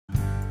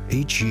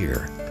Each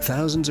year,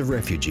 thousands of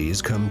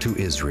refugees come to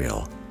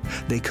Israel.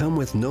 They come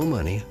with no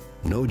money,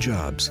 no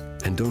jobs,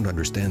 and don't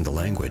understand the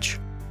language.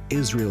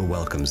 Israel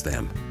welcomes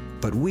them,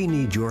 but we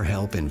need your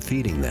help in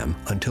feeding them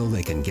until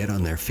they can get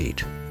on their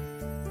feet.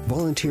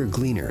 Volunteer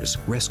gleaners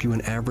rescue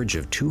an average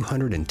of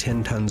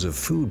 210 tons of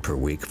food per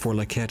week for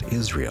Leket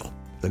Israel,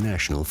 the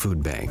National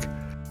Food Bank.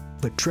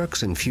 But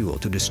trucks and fuel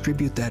to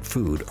distribute that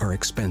food are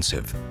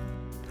expensive.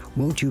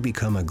 Won't you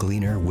become a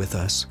gleaner with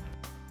us?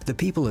 The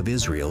people of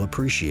Israel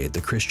appreciate the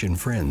Christian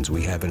friends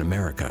we have in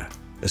America,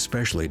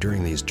 especially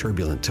during these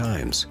turbulent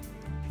times.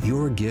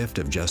 Your gift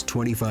of just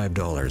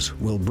 $25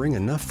 will bring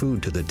enough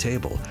food to the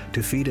table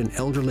to feed an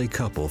elderly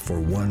couple for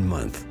 1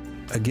 month.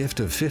 A gift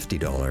of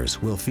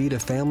 $50 will feed a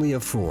family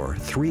of 4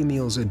 3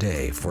 meals a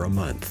day for a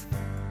month.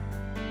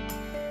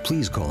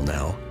 Please call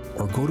now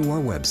or go to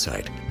our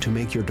website to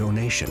make your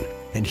donation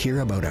and hear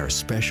about our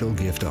special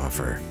gift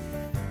offer.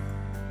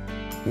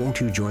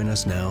 Won't you join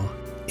us now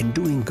in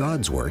doing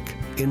God's work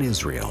in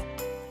Israel?